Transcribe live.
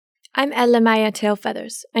I'm Ella Maya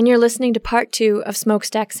Tailfeathers, and you're listening to Part 2 of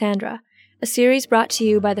Smokestack Sandra, a series brought to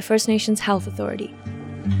you by the First Nations Health Authority.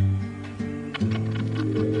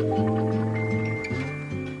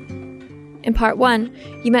 In Part 1,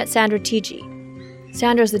 you met Sandra Tiji.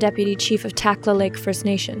 Sandra is the Deputy Chief of Takla Lake First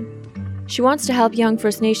Nation. She wants to help young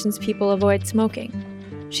First Nations people avoid smoking.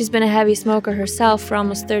 She's been a heavy smoker herself for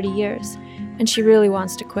almost 30 years, and she really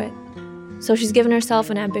wants to quit. So she's given herself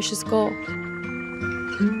an ambitious goal.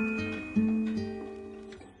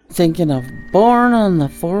 Thinking of born on the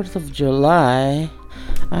 4th of July,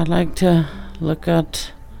 I'd like to look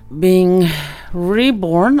at being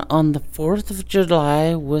reborn on the 4th of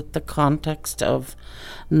July with the context of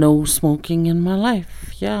no smoking in my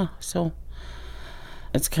life. Yeah, so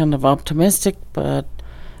it's kind of optimistic, but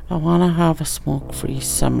I want to have a smoke-free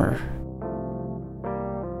summer.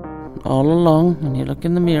 All along, when you look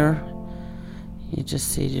in the mirror, you just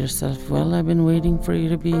say to yourself, well, I've been waiting for you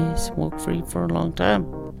to be smoke-free for a long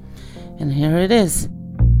time. And here it is.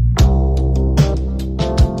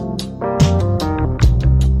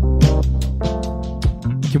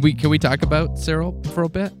 Can we talk about Cyril for a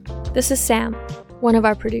bit? This is Sam, one of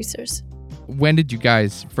our producers. When did you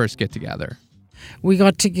guys first get together? We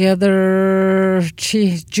got together,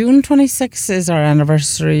 June 26th is our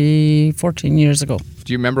anniversary 14 years ago.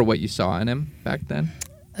 Do you remember what you saw in him back then?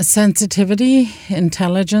 Sensitivity,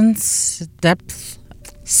 intelligence, depth,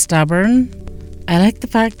 stubborn. I like the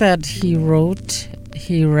fact that he wrote,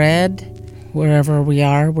 he read, wherever we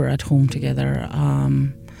are, we're at home together.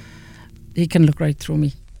 He can look right through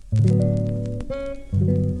me.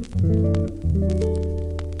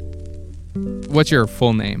 What's your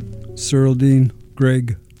full name? Cyril Dean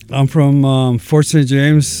Gregg. I'm from Fort St.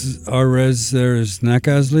 James. Our res there is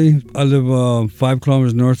Nacasli. I live 5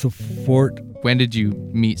 kilometers north of Fort. When did you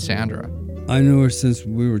meet Sandra? I knew her since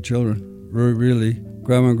we were children, really.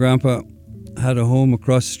 Grandma and Grandpa had a home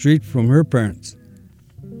across the street from her parents.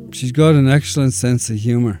 She's got an excellent sense of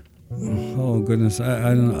humor. Oh goodness,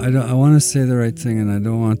 I want to say the right thing, and I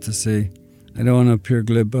don't want to appear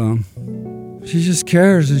glib. She just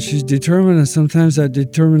cares, and she's determined, and sometimes that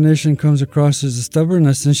determination comes across as a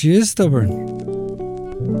stubbornness, and she is stubborn.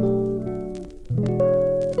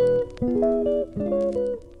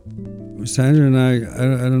 Sandra and I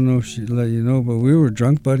don't know if she'd let you know, but we were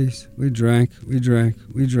drunk buddies. We drank. We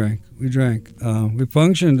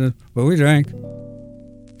functioned, but we drank.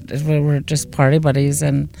 We were just party buddies,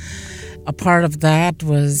 and a part of that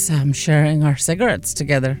was sharing our cigarettes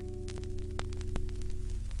together.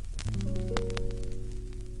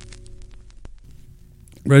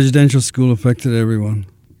 Residential school affected everyone.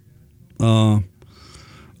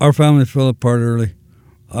 Our family fell apart early.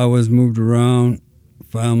 I was moved around,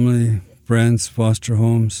 family, friends, foster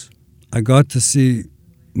homes. I got to see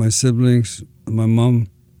my siblings, my mom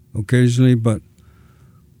occasionally, but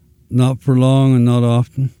not for long and not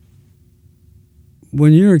often.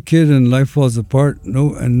 When you're a kid and life falls apart,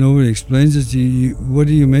 and nobody explains it to you, what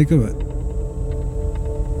do you make of it?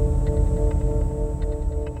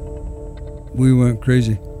 We went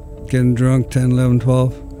crazy, getting drunk 10, 11,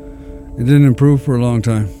 12. It didn't improve for a long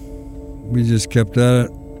time. We just kept at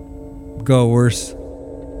it, got worse.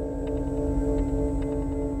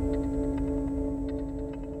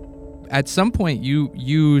 At some point,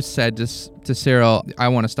 you said to Cyril, I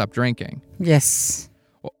want to stop drinking. Yes.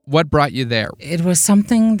 What brought you there? It was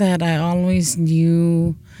something that I always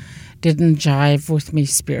knew didn't jive with me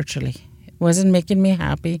spiritually. It wasn't making me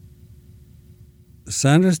happy.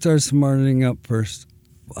 Sandra started smartening up first.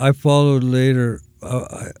 I followed later.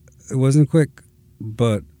 It wasn't quick,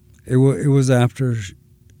 but it was after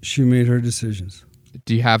she made her decisions.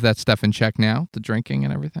 Do you have that stuff in check now, the drinking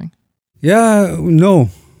and everything? Yeah, no,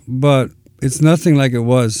 but it's nothing like it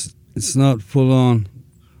was. It's not full on.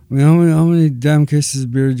 I mean, how many damn cases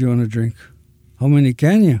of beer do you want to drink? How many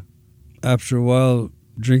can you? After a while,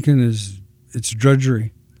 drinking it's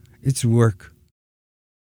drudgery. It's work.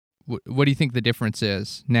 What do you think the difference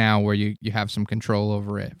is now where you have some control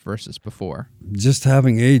over it versus before? Just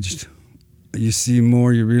having aged. You see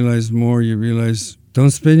more, you realize more,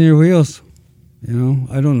 don't spin your wheels. You know,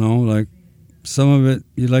 I don't know, like some of it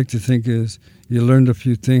you like to think is you learned a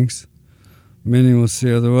few things. Many will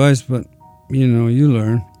say otherwise, but you know, you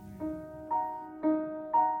learn.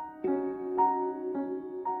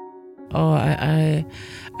 Oh,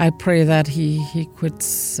 I pray that he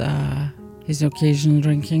quits his occasional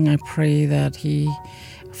drinking. I pray that he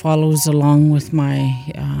follows along with my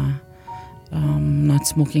not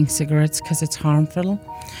smoking cigarettes because it's harmful.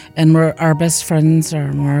 And our best friends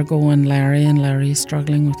are Margot and Larry is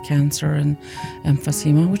struggling with cancer and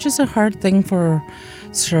emphysema, which is a hard thing for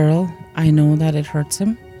Cyril. I know that it hurts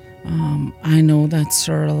him, I know that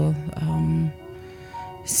Cyril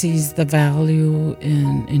sees the value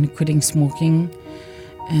in quitting smoking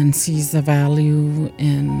and sees the value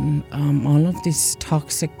in all of these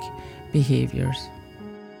toxic behaviors.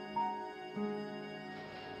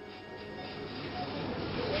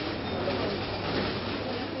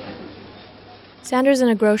 Sandra's in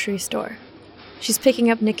a grocery store. She's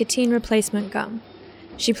picking up nicotine replacement gum.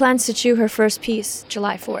 She plans to chew her first piece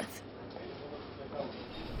July 4th.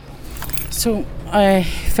 So I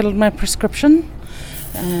filled my prescription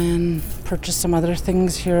and purchased some other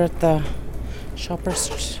things here at the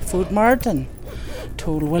Shoppers Food Mart and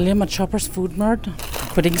told William at Shoppers Food Mart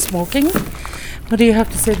quitting smoking. What do you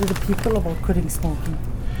have to say to the people about quitting smoking?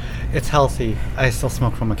 It's healthy. I still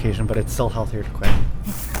smoke from occasion, but it's still healthier to quit.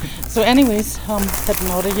 So anyways, I'm heading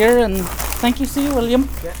out of here and thank you. See you, William.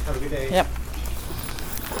 Yeah, have a good day. Yep.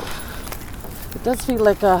 It does feel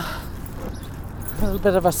like a little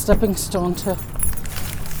bit of a stepping stone to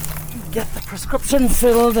get the prescription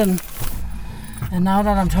filled and now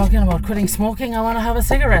that I'm talking about quitting smoking, I want to have a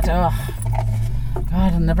cigarette. Oh,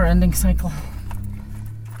 God, a never-ending cycle.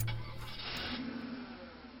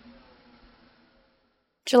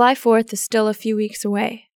 July 4th is still a few weeks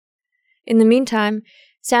away. In the meantime,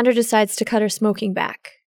 Sandra decides to cut her smoking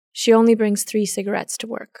back. She only brings 3 cigarettes to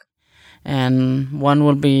work. And one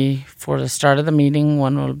will be for the start of the meeting,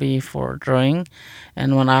 one will be for drawing,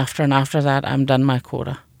 and after that, I'm done my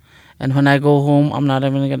quota. And when I go home, I'm not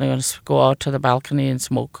even going to go out to the balcony and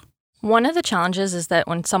smoke. One of the challenges is that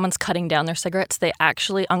when someone's cutting down their cigarettes, they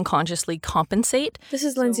actually unconsciously compensate. This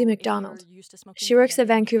is Lindsay McDonald. She works at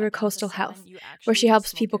Vancouver Coastal Health, where she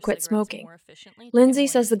helps people quit smoking. Lindsay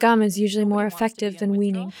says the gum is usually more effective than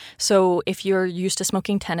weaning. So if you're used to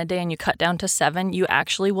smoking 10 a day and you cut down to 7, you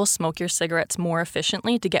actually will smoke your cigarettes more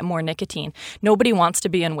efficiently to get more nicotine. Nobody wants to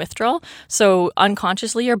be in withdrawal, so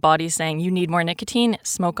unconsciously your body's saying you need more nicotine,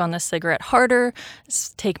 smoke on this cigarette harder,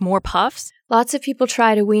 take more puffs. Lots of people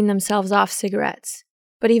try to wean themselves off cigarettes,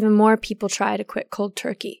 but even more people try to quit cold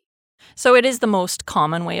turkey. So it is the most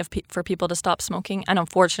common way for people to stop smoking, and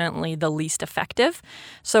unfortunately the least effective.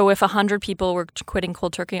 So if 100 people were quitting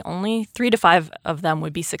cold turkey, only 3 to 5 of them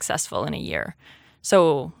would be successful in a year.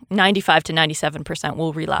 So 95 to 97%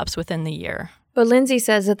 will relapse within the year. But Lindsay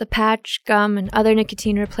says that the patch, gum, and other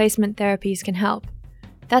nicotine replacement therapies can help.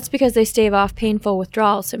 That's because they stave off painful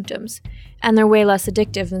withdrawal symptoms, and they're way less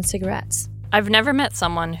addictive than cigarettes. I've never met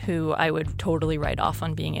someone who I would totally write off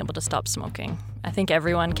on being able to stop smoking. I think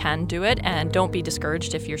everyone can do it, and don't be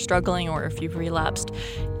discouraged if you're struggling or if you've relapsed.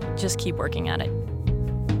 Just keep working at it.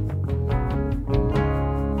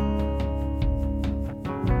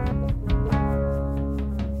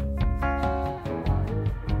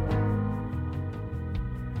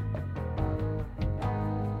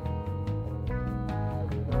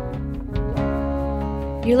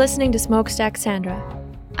 You're listening to Smokestack Sandra.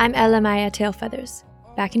 I'm Ella Maya Tailfeathers.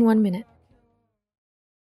 Back in 1 minute.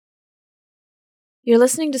 You're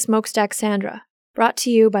listening to Smokestack Sandra, brought to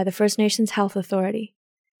you by the First Nations Health Authority.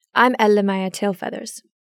 I'm Ella Maya Tailfeathers.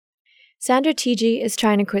 Sandra Teegee is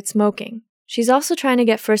trying to quit smoking. She's also trying to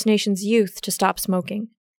get First Nations youth to stop smoking.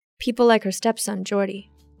 People like her stepson, Jordy.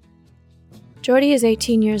 Jordy is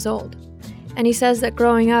 18 years old, and he says that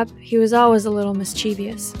growing up, he was always a little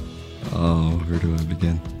mischievous. Oh, where do I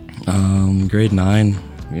begin? Grade 9,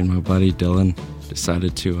 me and my buddy Dylan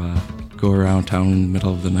decided to go around town in the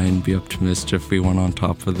middle of the night and be up to mischief. We went on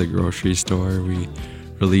top of the grocery store. We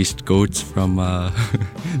released goats from the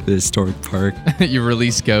historic park. You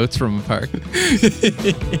released goats from a park?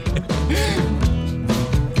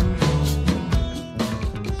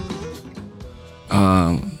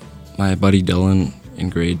 My buddy Dylan in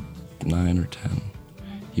grade 9 or 10,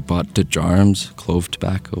 he bought Dutch Arms, clove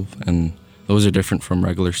tobacco, and those are different from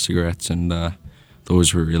regular cigarettes, and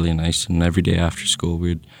those were really nice. And every day after school,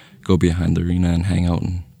 we'd go behind the arena and hang out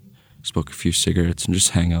and smoke a few cigarettes and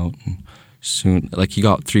just hang out. And soon, like, he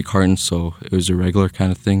got 3 cartons, so it was a regular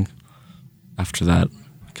kind of thing. After that,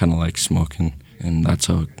 I kind of liked smoking, and that's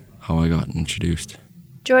how I got introduced.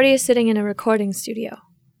 Jordy is sitting in a recording studio.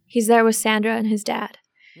 He's there with Sandra and his dad.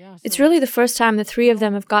 It's really the first time the 3 of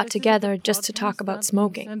them have got together just to talk about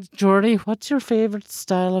smoking. Jordy, what's your favorite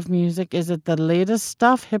style of music? Is it the latest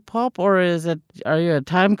stuff, hip-hop, or are you a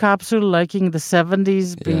time capsule liking the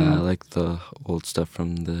 70s? Yeah, I like the old stuff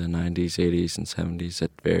from the 90s, 80s, and 70s.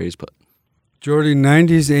 It varies, but... Jordy,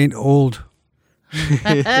 90s ain't old.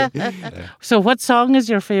 So what song is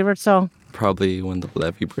your favorite song? Probably When the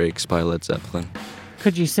Levee Breaks by Led Zeppelin.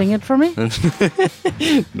 Could you sing it for me?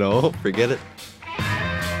 No, forget it.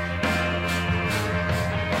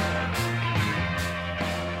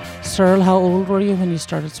 Cyril, how old were you when you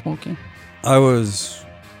started smoking? I was,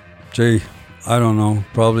 I don't know,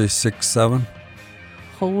 probably 6, 7.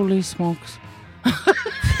 Holy smokes.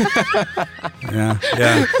 Yeah.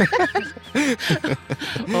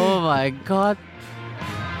 Oh my God.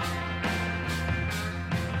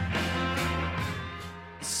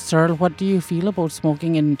 Cyril, what do you feel about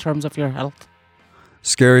smoking in terms of your health?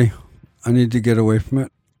 Scary. I need to get away from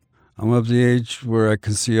it. I'm of the age where I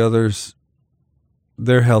can see others,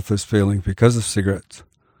 their health is failing because of cigarettes.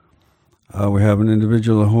 We have an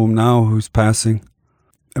individual at home now who's passing.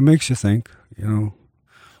 It makes you think,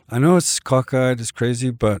 I know it's cockeyed, it's crazy,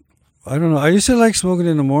 but I don't know. I used to like smoking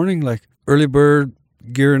in the morning, like early bird,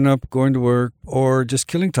 gearing up, going to work, or just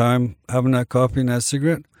killing time, having that coffee and that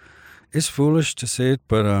cigarette. It's foolish to say it,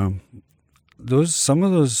 but some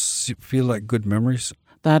of those feel like good memories.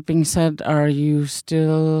 That being said, are you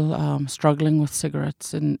still struggling with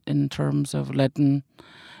cigarettes in terms of letting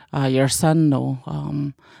your son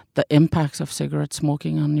know the impacts of cigarette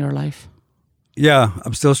smoking on your life? Yeah,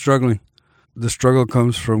 I'm still struggling. The struggle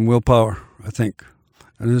comes from willpower, I think.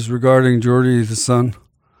 And as regarding Jordy, the son,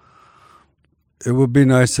 it would be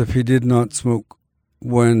nice if he did not smoke.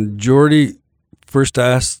 When Jordy first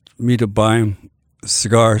asked me to buy him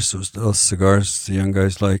cigars, those cigars the young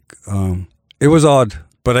guys like, it was odd,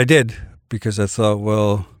 but I did, because I thought,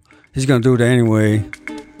 well, he's going to do it anyway.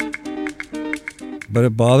 But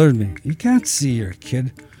it bothered me. You can't see your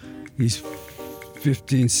kid. He's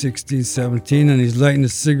 15, 16, 17, and he's lighting a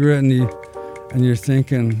cigarette, and you're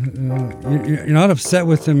thinking, you're not upset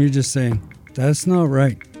with him, you're just saying, that's not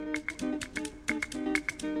right.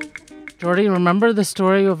 Jordy, remember the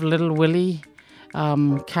story of little Willie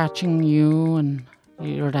catching you and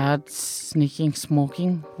your dad sneaking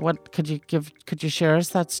smoking? What could you share us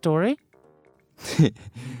that story?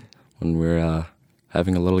 When we're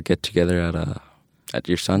having a little get together at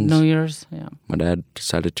your son's New Year's, yeah. My dad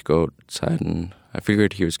decided to go outside, and I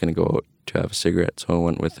figured he was going to go out to have a cigarette, so I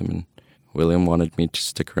went with him. And William wanted me to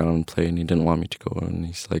stick around and play, and he didn't want me to go. And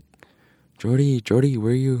he's like, Jordy,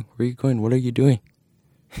 where are you going? What are you doing?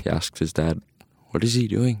 He asked his dad, what is he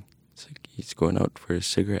doing? It's like, he's going out for a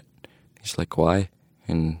cigarette. He's like, why?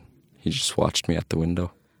 And he just watched me at the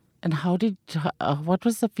window. And what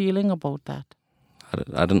was the feeling about that?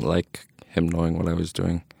 I didn't like him knowing what I was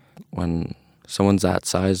doing. When someone's that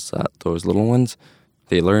size, those little ones,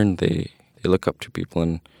 they learn, they look up to people,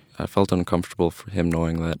 and I felt uncomfortable for him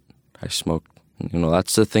knowing that I smoked.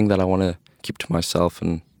 That's the thing that I want to keep to myself,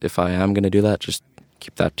 and if I am going to do that, just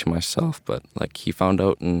keep that to myself. But he found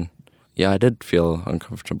out, and yeah, I did feel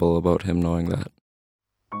uncomfortable about him knowing that.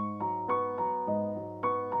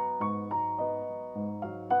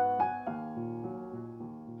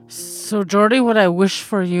 So, Jordy, what I wish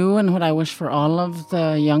for you and what I wish for all of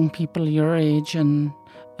the young people your age and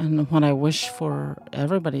what I wish for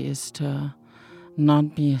everybody is to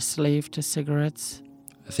not be a slave to cigarettes.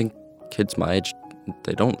 I think kids my age,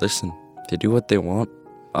 they don't listen. They do what they want.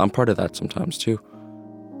 I'm part of that sometimes too.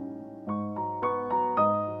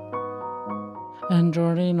 And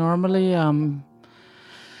Jordy, normally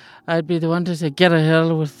I'd be the one to say, get a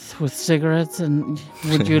hell with cigarettes, and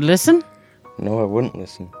would you listen? No, I wouldn't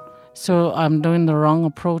listen. So I'm doing the wrong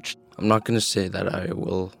approach. I'm not going to say that I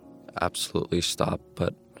will absolutely stop,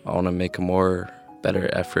 but I want to make a better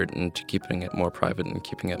effort into keeping it more private and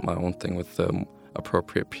keeping it my own thing with the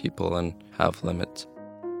appropriate people and have limits.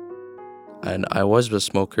 And I was a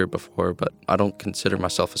smoker before, but I don't consider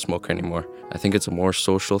myself a smoker anymore. I think it's a more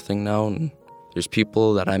social thing now, and there's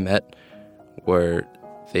people that I met where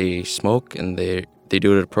they smoke and they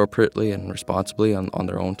do it appropriately and responsibly on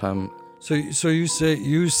their own time. So you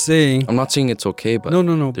saying I'm not saying it's okay, but no.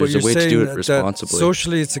 There's but a way to do it That responsibly.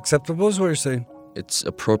 socially, it's acceptable. Is what you're saying? It's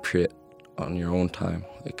appropriate on your own time.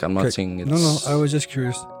 I'm not saying it's... No. I was just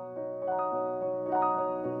curious.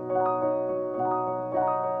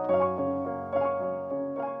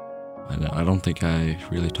 I don't think I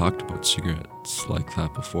really talked about cigarettes like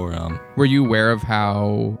that before. Were you aware of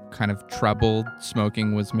how kind of troubled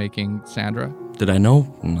smoking was making Sandra? Did I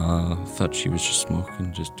know? No, I thought she was just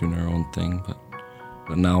smoking, just doing her own thing.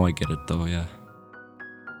 But now I get it though, yeah.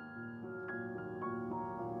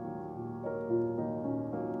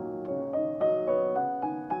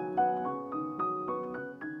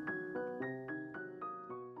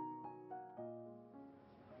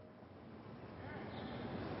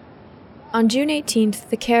 On June 18th,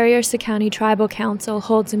 the Carrier-Sa County Tribal Council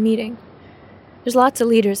holds a meeting. There's lots of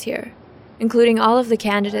leaders here, including all of the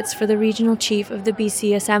candidates for the regional chief of the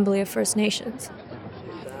BC Assembly of First Nations.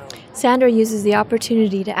 Sandra uses the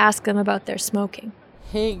opportunity to ask them about their smoking.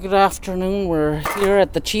 Hey, good afternoon. We're here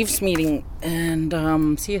at the Chiefs meeting and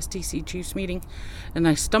CSTC Chiefs meeting, and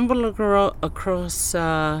I stumbled across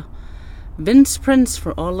Vince Prince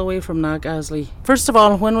all the way from Nagasley. First of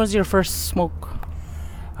all, when was your first smoke?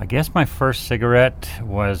 I guess my first cigarette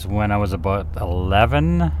was when I was about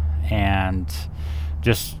 11 and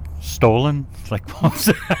just stolen, like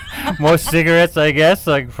most cigarettes, I guess,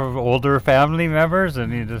 like from older family members,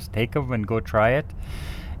 and you just take them and go try it.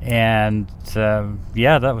 And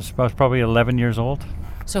that was probably 11 years old.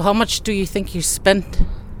 So how much do you think you spent?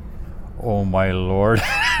 Oh my Lord.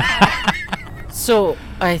 So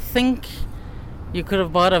I think you could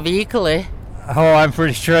have bought a vehicle, eh? Oh, I'm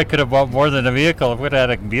pretty sure I could have bought more than a vehicle. I would have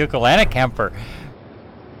had a vehicle and a camper.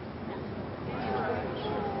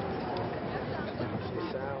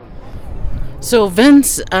 So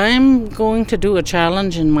Vince, I'm going to do a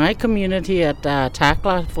challenge in my community at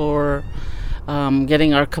Takla for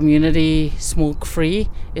getting our community smoke-free.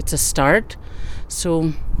 It's a start.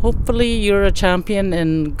 So hopefully you're a champion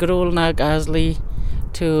in good old Nagasley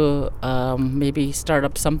to maybe start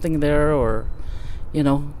up something there, or,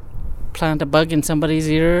 plant a bug in somebody's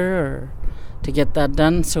ear, or to get that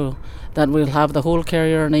done so that we'll have the whole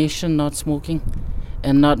Carrier Nation not smoking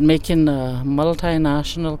and not making a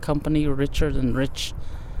multinational company richer than rich.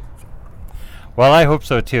 Well, I hope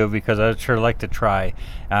so too, because I'd sure like to try.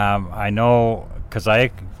 I know, because I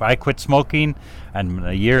quit smoking, and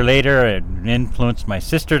a year later it influenced my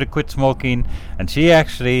sister to quit smoking, and she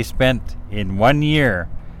actually spent, in 1 year,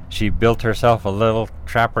 she built herself a little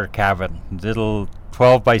trapper cabin, little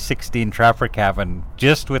 12 by 16 trapper cabin,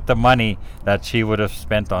 just with the money that she would have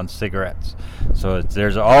spent on cigarettes. So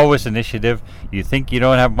there's always initiative. You think you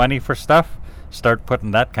don't have money for stuff? Start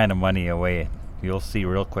putting that kind of money away. You'll see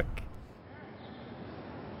real quick.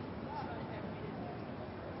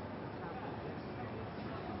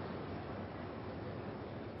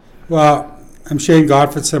 Well, I'm Shane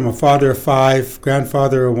Godfredson. I'm a father of 5,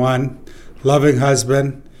 grandfather of 1, loving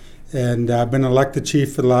husband, and I've been elected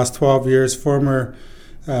chief for the last 12 years, former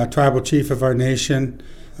tribal chief of our nation.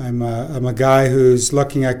 I'm a guy who's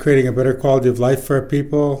looking at creating a better quality of life for our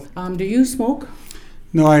people. Do you smoke?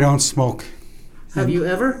 No, I don't smoke. Have you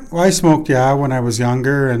ever? Well, I smoked, when I was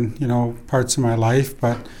younger and, parts of my life,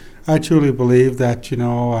 but I truly believe that,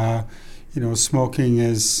 smoking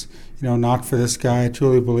is, not for this guy. I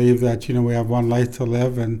truly believe that, we have one life to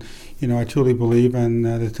live, and, I truly believe in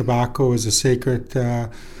the tobacco is a sacred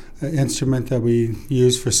instrument that we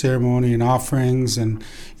use for ceremony and offerings, and,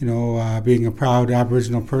 being a proud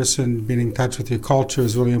Aboriginal person, being in touch with your culture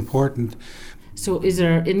is really important. So is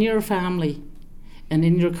there, in your family and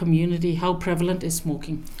in your community, how prevalent is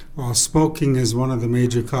smoking? Well, smoking is one of the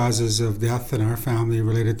major causes of death in our family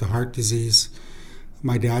related to heart disease.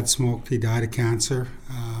 My dad smoked. He died of cancer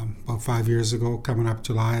about 5 years ago. Coming up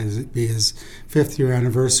July, it'd be his 5th year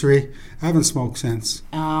anniversary. I haven't smoked since.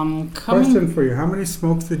 Question for you: how many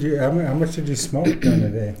smokes did you? How much did you smoke during the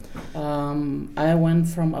day? I went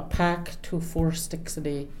from a pack to 4 sticks a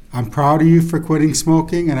day. I'm proud of you for quitting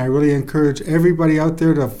smoking, and I really encourage everybody out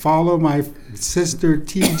there to follow my sister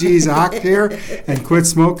TG's act here and quit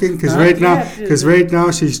smoking, because right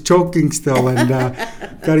now she's choking still, and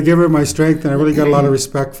got to give her my strength, and I really got a lot of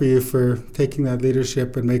respect for you for taking that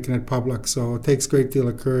leadership and making it public. So it takes a great deal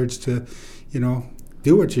of courage to,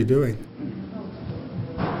 do what you're doing.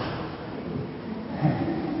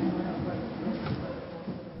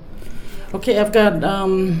 Okay, I've got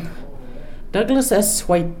Douglas S.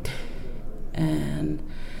 White. And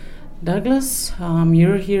Douglas,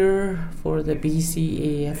 you're here for the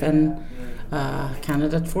BCAFN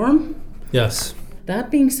candidate forum. Yes.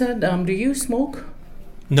 That being said, do you smoke?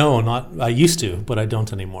 No, not. I used to, but I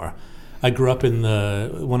don't anymore. I grew up in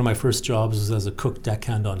one of my first jobs was as a cook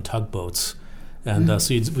deckhand on tugboats. And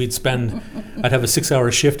so I'd have a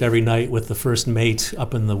 6-hour shift every night with the first mate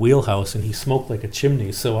up in the wheelhouse, and he smoked like a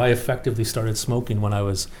chimney. So I effectively started smoking when I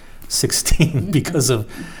was 16 because of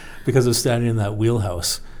standing in that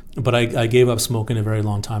wheelhouse. But I gave up smoking a very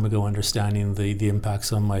long time ago, understanding the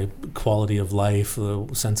impacts on my quality of life, the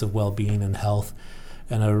sense of well-being and health,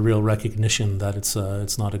 and a real recognition that it's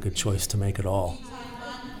not a good choice to make at all.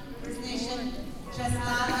 First Nation,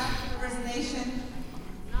 Chesnada First Nation,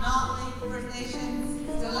 Notley First Nation,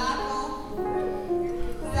 Stalaco,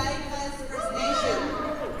 Saikas First Nation,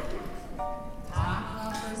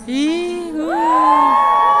 Taka First Nation,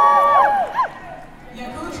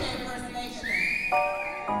 Yakuche First Nation.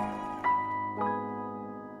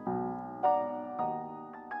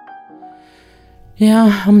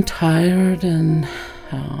 Yeah, I'm tired, and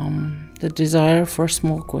the desire for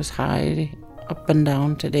smoke was high up and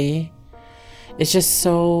down today. it's just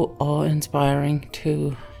so awe-inspiring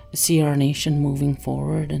to see our nation moving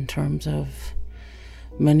forward in terms of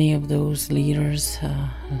many of those leaders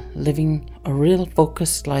living a real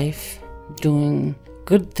focused life, doing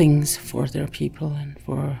good things for their people and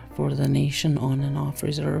for the nation on and off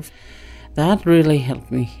reserve. That really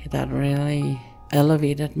helped me. That really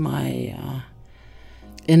elevated my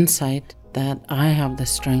insight that I have the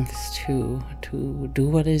strength to do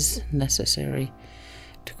what is necessary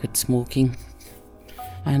to quit smoking.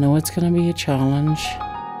 I know it's going to be a challenge.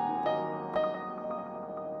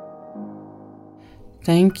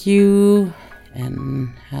 Thank you.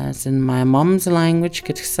 And as in my mom's language,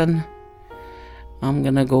 Kitson, I'm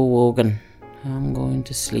going to go wogan. I'm going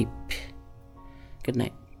to sleep. Good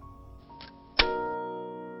night.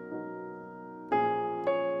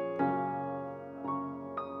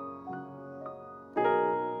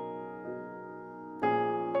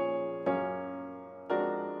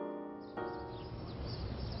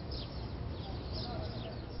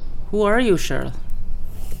 Who are you, Cheryl?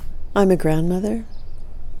 I'm a grandmother.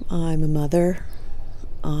 I'm a mother.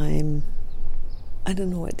 I don't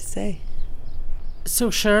know what to say. So,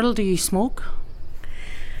 Cheryl, do you smoke?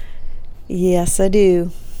 Yes, I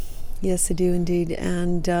do. Yes, I do indeed.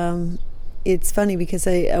 And it's funny because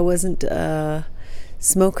I wasn't a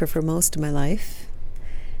smoker for most of my life.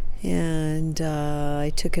 And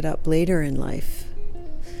I took it up later in life.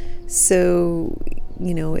 So,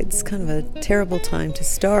 you know, it's kind of a terrible time to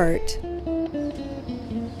start.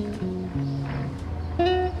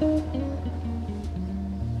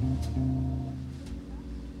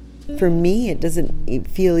 For me, it doesn't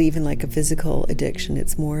feel even like a physical addiction.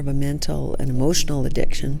 It's more of a mental and emotional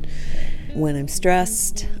addiction. When I'm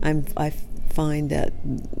stressed, I find that,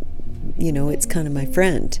 you know, it's kind of my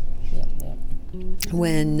friend.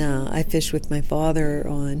 When I fished with my father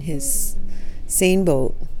on his seine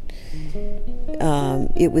boat,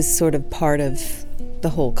 it was sort of part of the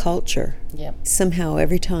whole culture. Somehow,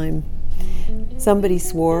 every time somebody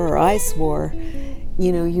swore or I swore,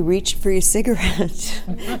 you know, you reached for your cigarette.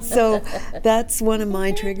 So that's one of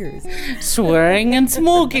my triggers. Swearing and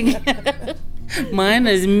smoking. Mine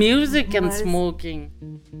is music and smoking.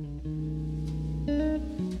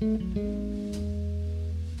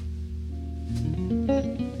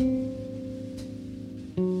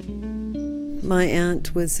 My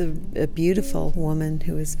aunt was a beautiful woman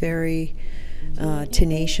who was very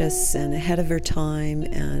tenacious and ahead of her time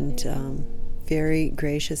and very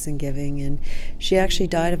gracious and giving. And she actually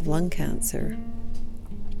died of lung cancer.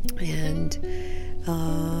 And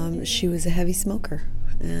she was a heavy smoker.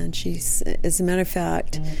 And she's, as a matter of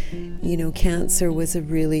fact, you know, cancer was a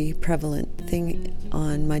really prevalent thing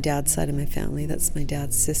on my dad's side of my family. That's my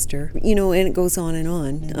dad's sister. You know, and it goes on and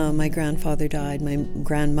on. My grandfather died. My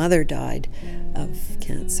grandmother died of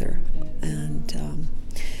cancer. And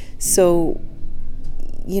so,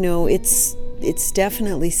 you know, it's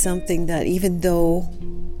definitely something that even though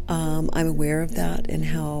I'm aware of that and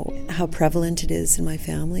how prevalent it is in my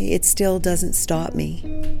family, it still doesn't stop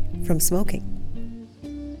me from smoking.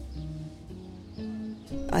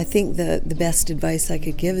 I think the best advice I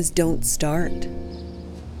could give is don't start.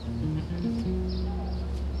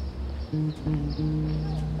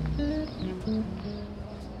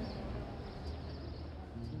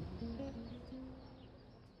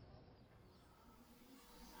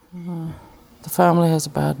 The family has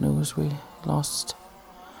bad news. We lost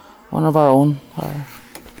one of our own, our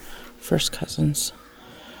first cousins.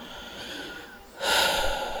 I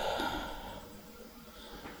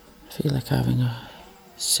feel like having a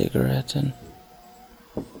cigarette and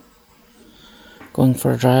going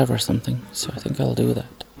for a drive or something, so I think I'll do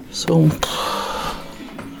that. So,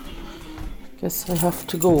 guess I have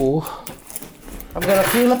to go. I'm gonna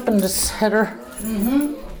fuel up and just head her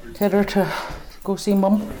to go see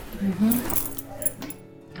Mum.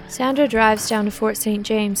 Sandra drives down to Fort St.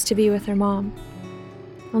 James to be with her mom.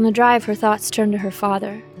 On the drive, her thoughts turn to her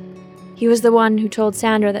father. He was the one who told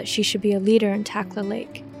Sandra that she should be a leader in Takla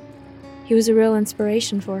Lake. He was a real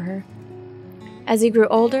inspiration for her. As he grew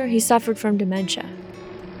older, he suffered from dementia.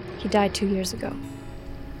 He died 2 years ago.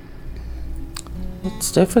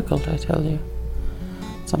 It's difficult, I tell you.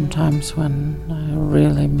 Sometimes when I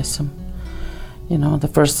really miss him, you know, the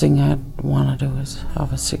first thing I'd want to do is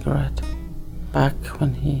have a cigarette. Back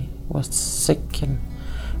when he was sick and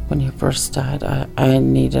when he first died, I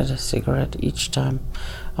needed a cigarette each time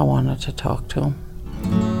I wanted to talk to him.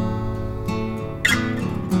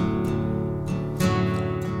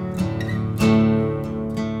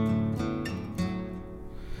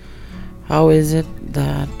 How is it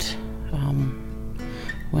that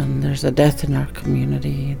when there's a death in our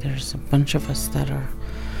community, there's a bunch of us that are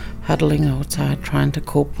huddling outside trying to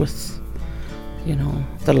cope with,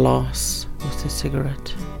 the loss with the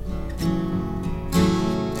cigarette.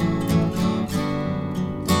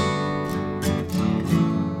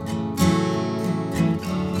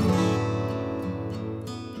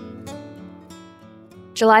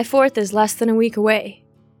 July 4th is less than a week away.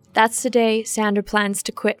 That's the day Sandra plans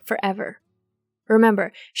to quit forever.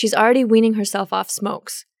 Remember, she's already weaning herself off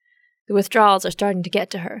smokes. The withdrawals are starting to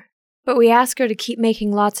get to her. But we ask her to keep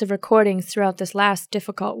making lots of recordings throughout this last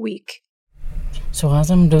difficult week. So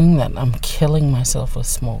as I'm doing that, I'm killing myself with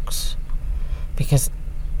smokes. Because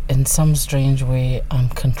in some strange way, I'm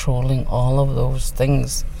controlling all of those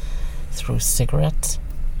things through cigarettes.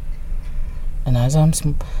 And as I'm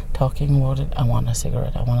talking about it, I want a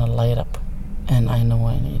cigarette. I want to light up. And I know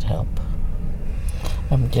I need help.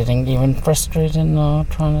 I'm getting even frustrated now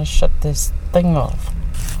trying to shut this thing off.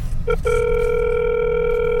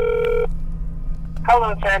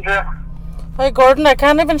 Hello, Sandra. Hi, Gordon. I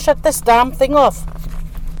can't even shut this damn thing off.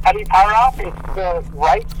 How do you power off? It's the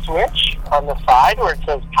right switch on the side where it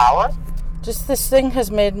says power. Just this thing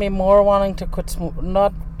has made me more wanting to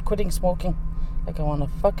not quitting smoking. Like I want to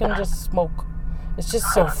fucking just smoke. It's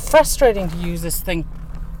just so frustrating to use this thing.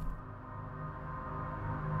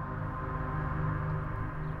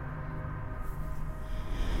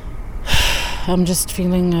 I'm just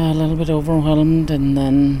feeling a little bit overwhelmed, and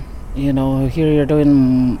then, here you're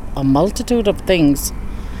doing a multitude of things,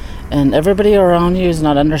 and everybody around you is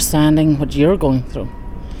not understanding what you're going through.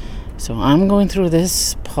 So I'm going through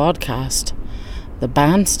this podcast, the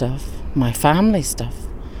band stuff, my family stuff.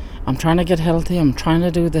 I'm trying to get healthy. I'm trying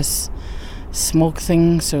to do this smoke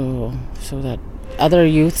thing so that other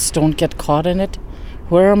youths don't get caught in it.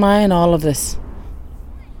 Where am I in all of this?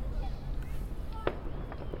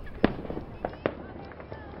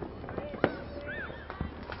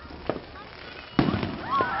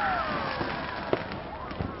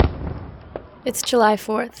 It's July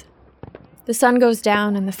 4th. The sun goes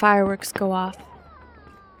down and the fireworks go off.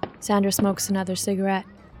 Sandra smokes another cigarette.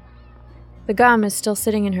 The gum is still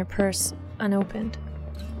sitting in her purse, unopened.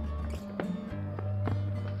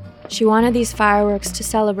 She wanted these fireworks to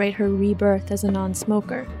celebrate her rebirth as a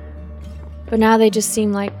non-smoker, but now they just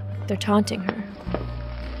seem like they're taunting her.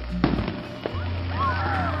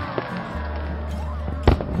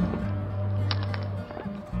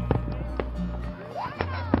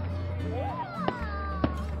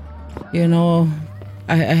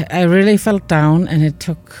 I really felt down, and it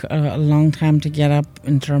took a long time to get up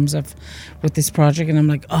in terms of with this project, and I'm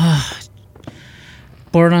like,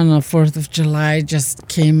 Born on the 4th of July just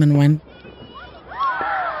came and went.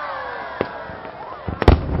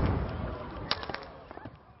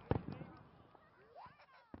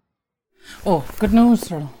 Oh, good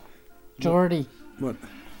news, Earl. Jordy. What?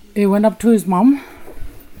 He went up to his mum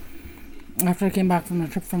after he came back from a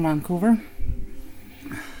trip from Vancouver,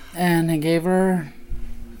 and he gave her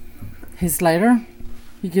his lighter.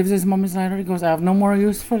 He gives his mum his lighter. He goes, I have no more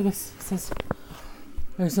use for this.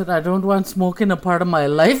 I said, I don't want smoking a part of my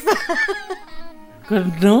life.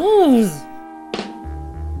 Good news.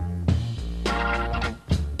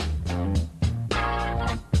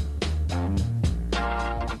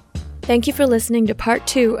 Thank you for listening to Part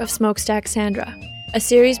 2 of Smokestack Sandra, a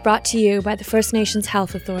series brought to you by the First Nations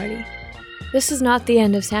Health Authority. This is not the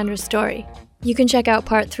end of Sandra's story. You can check out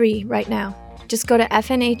Part 3 right now. Just go to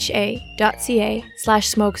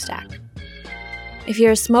fnha.ca/smokestack. If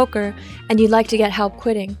you're a smoker and you'd like to get help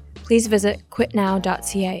quitting, please visit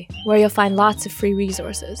quitnow.ca, where you'll find lots of free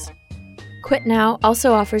resources. Quit Now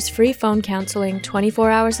also offers free phone counseling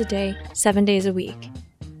 24 hours a day, 7 days a week.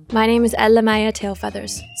 My name is Ella Maya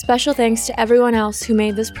Tailfeathers. Special thanks to everyone else who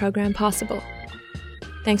made this program possible.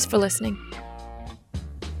 Thanks for listening.